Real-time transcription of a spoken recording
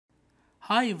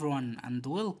Hi everyone and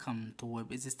welcome to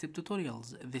Web is Step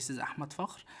Tutorials. This is Ahmed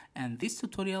Fakhr and this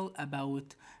tutorial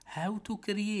about how to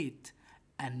create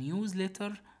a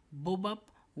newsletter pop-up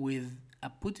with a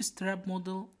bootstrap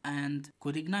model and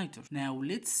codeigniter. Now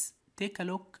let's take a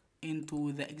look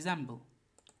into the example.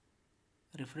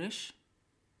 Refresh.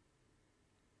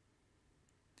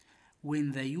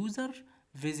 When the user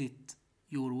visits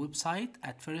your website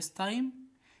at first time,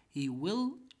 he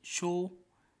will show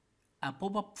a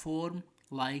pop-up form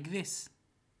like this.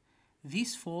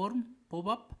 This form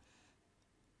pop-up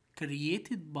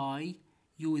created by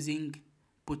using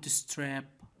bootstrap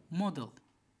model.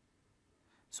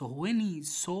 So when he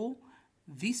saw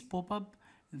this pop-up,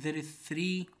 there is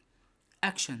three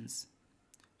actions.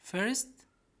 First,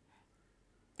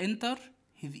 enter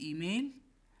his email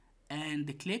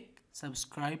and click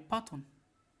subscribe button,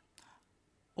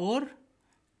 or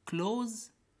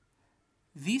close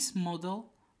this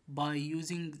model by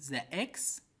using the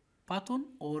X button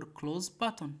or close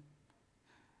button.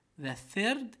 The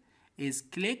third is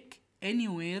click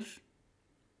anywhere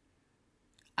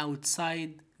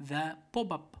outside the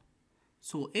pop-up.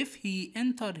 So if he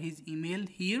enter his email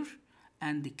here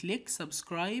and click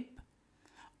subscribe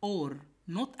or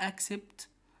not accept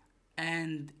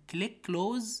and click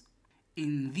close,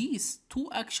 in these two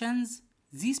actions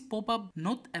this pop-up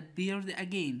not appeared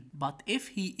again. But if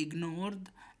he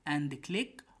ignored and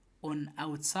click on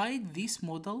outside this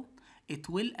model, it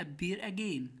will appear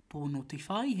again to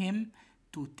notify him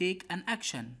to take an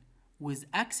action with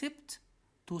accept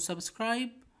to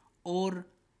subscribe or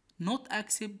not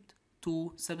accept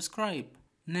to subscribe.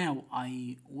 Now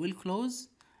I will close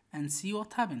and see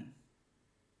what happened.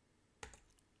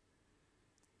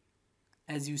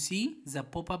 As you see, the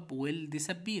pop-up will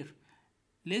disappear.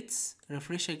 Let's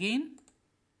refresh again.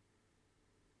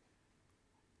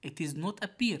 It is not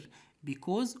appear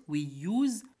because we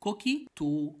use cookie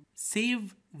to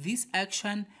save this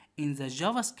action in the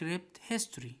JavaScript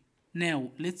history. Now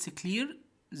let's clear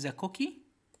the cookie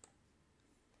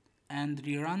and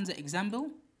rerun the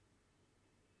example.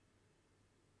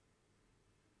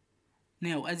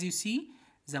 Now as you see,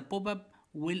 the pop-up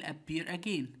will appear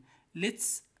again.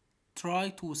 Let's try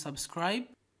to subscribe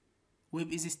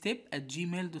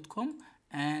webisstep@gmail.com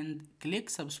and click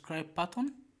subscribe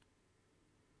button.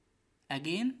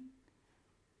 Again,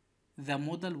 the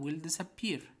model will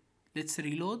disappear. Let's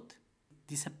reload.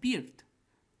 Disappeared.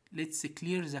 Let's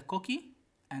clear the cookie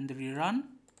and rerun.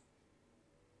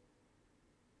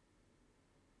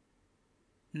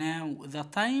 Now the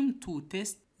time to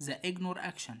test the ignore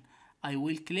action. I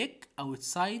will click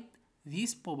outside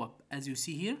this pop-up as you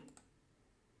see here.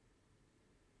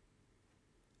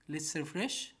 Let's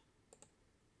refresh.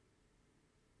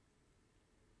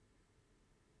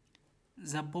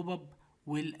 The pop-up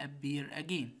will appear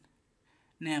again.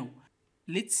 Now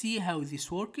let's see how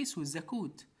this works with the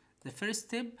code. The first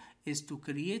step is to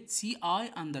create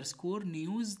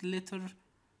ci_newsletter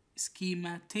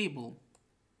schema table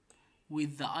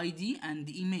with the ID and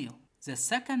email. The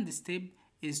second step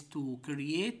is to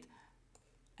create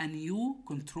a new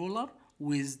controller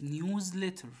with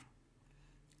newsletter,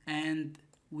 and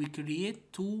we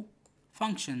create two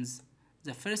functions.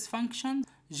 The first function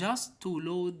just to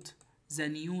load the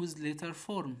newsletter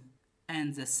form,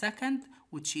 and the second,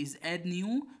 which is add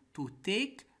new, to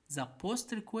take the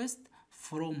post request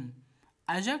from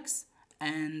Ajax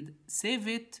and save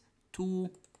it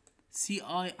to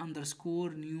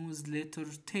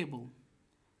ci_newsletter table.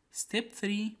 Step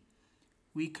 3,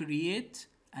 we create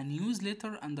a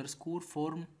newsletter underscore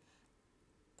form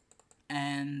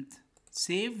and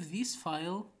save this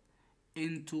file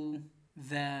into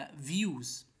the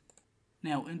views.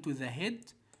 Now into the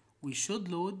head, we should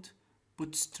load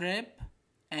bootstrap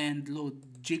and load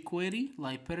jQuery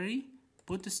library,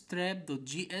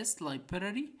 bootstrap.js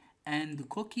library, and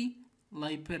cookie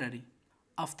library.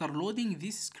 After loading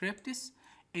these scripts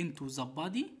into the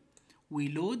body, we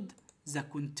load the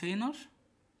container,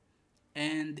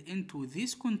 and into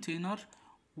this container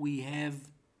we have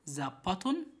the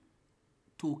button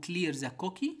to clear the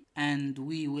cookie, and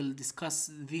we will discuss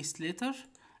this later.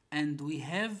 And we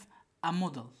have a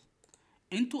model.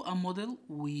 Into a model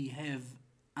we have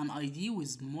an ID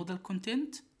with model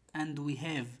content, and we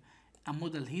have a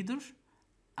model header,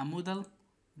 a model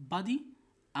body,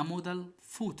 a model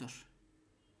footer.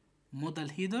 Model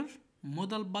header,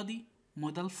 model body,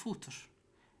 model footer.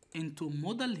 Into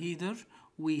model header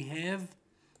we have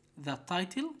the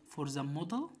title for the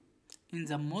model. In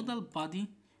the model body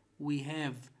we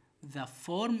have the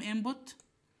form input,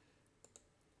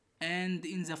 and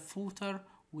in the footer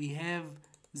we have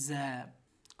the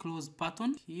close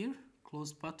button here,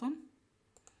 close button,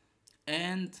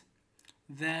 and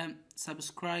the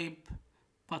subscribe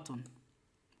button.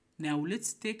 Now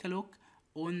let's take a look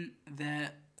on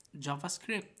the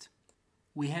JavaScript.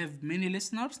 We have many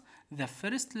listeners. The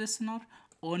first listener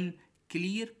on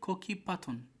clear cookie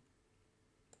button.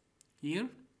 Here,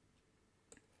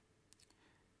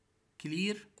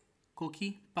 clear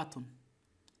cookie button.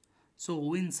 So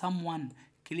when someone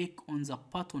click on the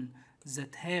button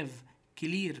that have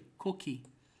clear cookie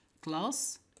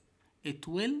class, it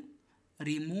will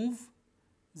remove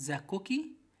the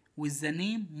cookie with the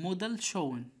name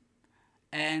ModalShown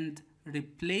and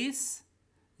replace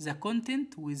the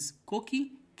content with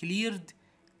cookie cleared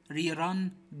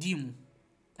rerun demo,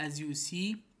 as you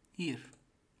see here.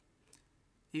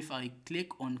 If I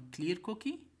click on clear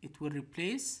cookie, it will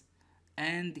replace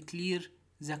and clear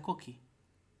the cookie.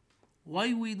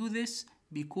 Why we do this?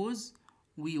 Because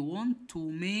we want to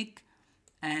make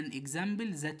an example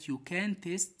that you can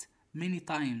test many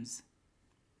times,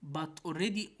 but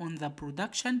already on the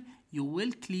production you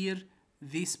will clear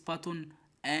this button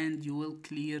and you will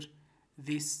clear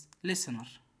this listener.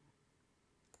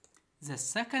 The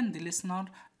second listener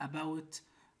about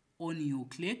when you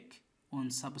click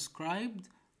on subscribed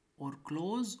or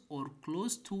close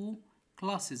to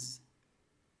classes.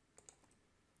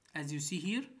 As you see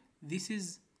here, this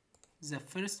is the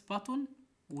first button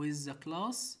with the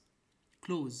class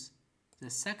close, the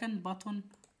second button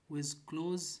with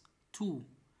close to,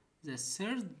 the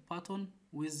third button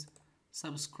with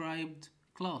subscribed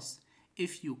class.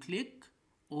 If you click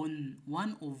on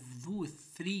one of those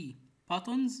three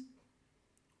buttons,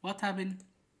 what happened?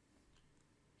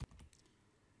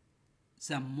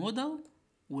 The modal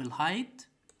will hide,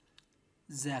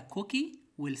 the cookie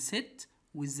will set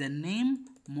with the name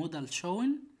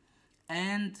ModalShown,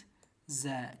 and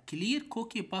the clear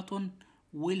cookie button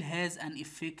will has an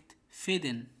effect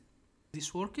hidden.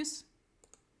 This works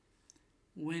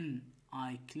when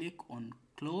I click on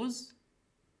close,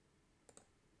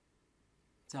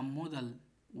 the modal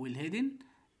will hidden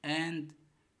and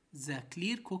the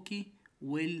clear cookie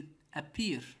will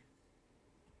appear.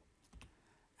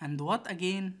 And what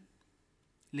again?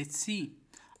 Let's see.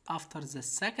 After the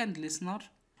second listener,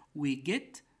 we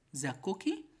get the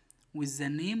cookie with the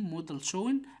name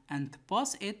ModalShown and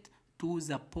pass it to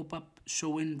the popup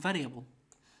showing variable,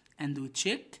 and we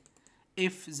check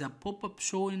if the popup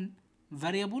showing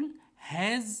variable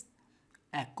has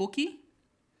a cookie.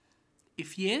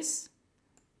 If yes,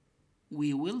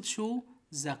 we will show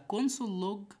the console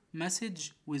log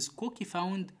message with cookie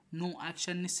found, no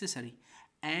action necessary,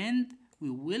 and we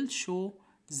will show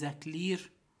the clear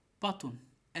button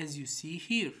as you see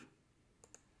here.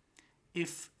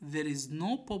 If there is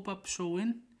no pop-up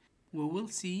showing, we will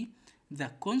see the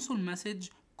console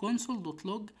message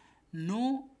console.log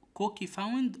no cookie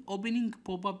found opening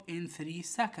pop-up in 3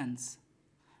 seconds,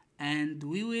 and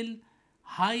we will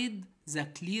hide the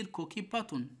clear cookie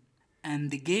button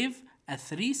and give a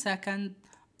 3-second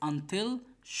until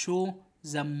show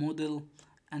the modal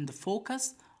and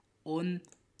focus on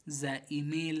the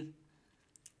email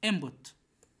input.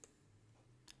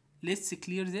 Let's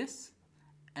clear this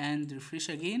and refresh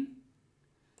again.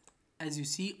 As you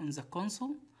see on the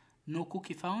console, no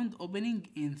cookie found opening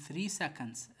in 3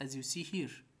 seconds, as you see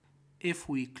here. If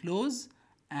we close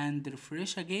and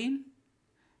refresh again,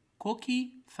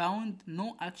 cookie found,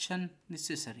 no action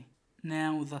necessary.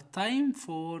 Now the time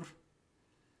for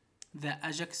the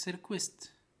Ajax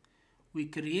request. We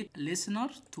create listener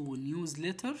to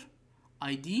newsletter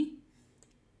ID,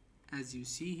 as you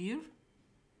see here.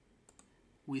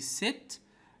 We set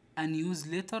a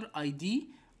newsletter ID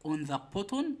on the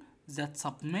button that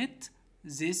submit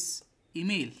this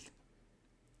email.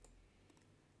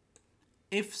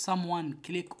 If someone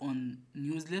click on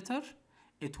newsletter,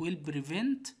 it will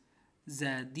prevent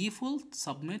the default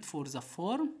submit for the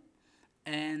form,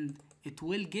 and it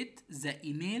will get the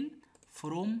email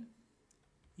from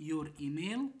your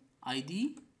email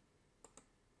ID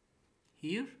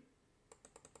here.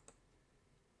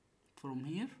 From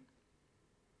here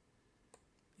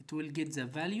it will get the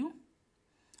value,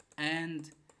 and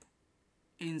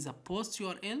in the post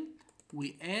URL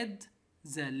we add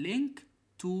the link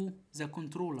to the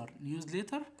controller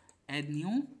newsletter, add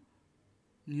new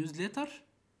newsletter,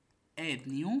 add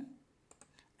new,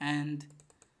 and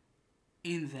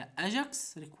in the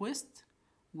Ajax request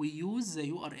we use the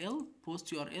URL, post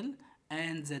URL,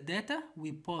 and the data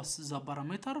we pass the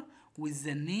parameter with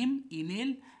the name,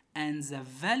 email, and the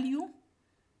value.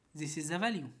 This is the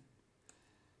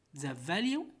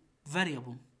value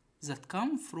variable that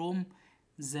come from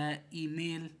the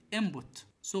email input.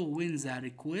 So when the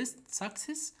request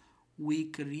success, we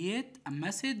create a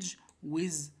message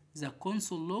with the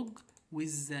console log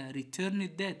with the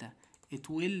returned data. It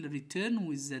will return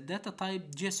with the data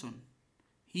type JSON.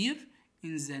 Here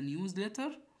in the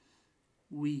newsletter,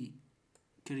 we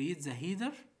create the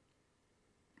header,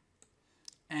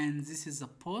 and this is the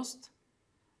post,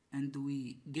 and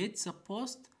we get the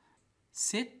post,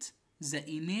 set the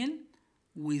email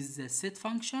with the set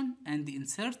function, and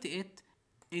insert it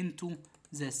into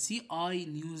the CI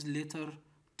newsletter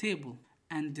table,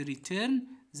 and return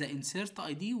the insert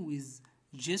ID with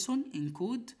JSON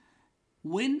encode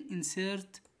when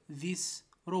insert this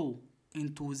row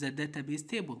into the database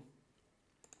table.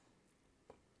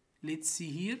 Let's see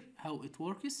here how it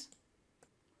works.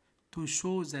 To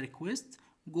show the request,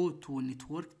 go to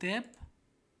Network tab,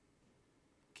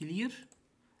 clear,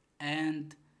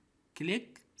 and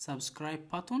click subscribe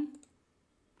button.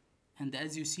 And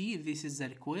as you see, this is the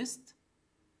request.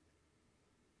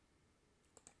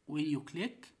 When you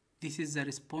click, this is the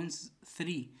response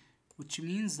 3, which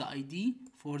means the ID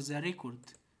for the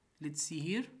record. Let's see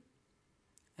here.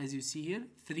 As you see here,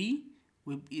 3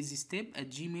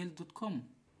 webeasystep@gmail.com.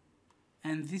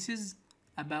 And this is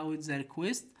about the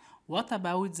request. What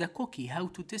about the cookie? How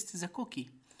to test the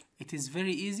cookie? It is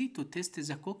very easy to test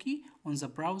the cookie on the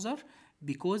browser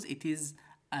because it is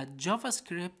a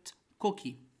JavaScript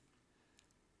cookie.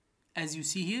 As you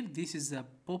see here, this is a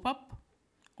pop-up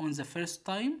on the first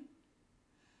time.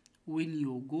 When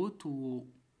you go to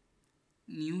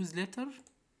newsletter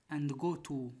and go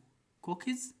to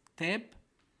cookies tab,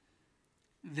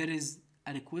 there is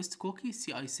a request cookie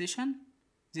CI session.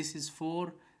 This is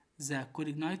for the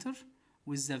codeigniter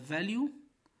with the value.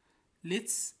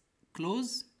 Let's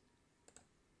close.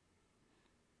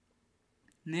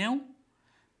 Now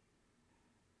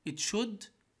it should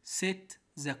set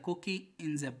the cookie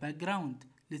in the background.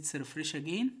 Let's refresh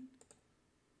again.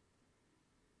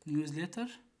 Newsletter,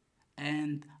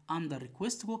 and under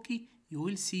request cookie you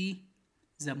will see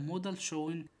the modal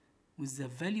shown with the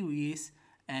value yes,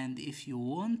 and if you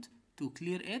want to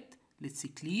clear it, let's see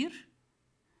clear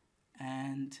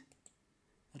and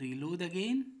reload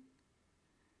again.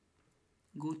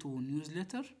 Go to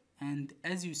newsletter, and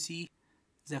as you see,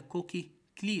 the cookie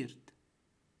cleared.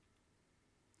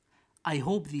 I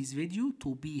hope this video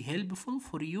to be helpful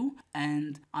for you,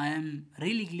 and I am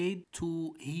really glad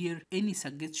to hear any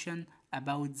suggestion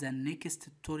about the next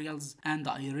tutorials, and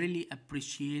I really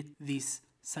appreciate these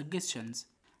suggestions.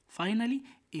 Finally,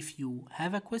 if you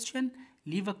have a question,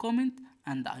 leave a comment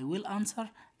and I will answer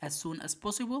as soon as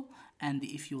possible. And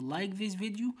if you like this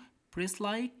video, press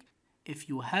like. If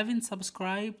you haven't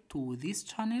subscribed to this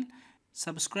channel,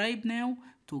 subscribe now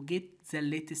to get the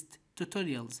latest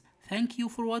tutorials. Thank you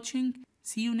for watching.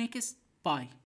 See you next. Bye.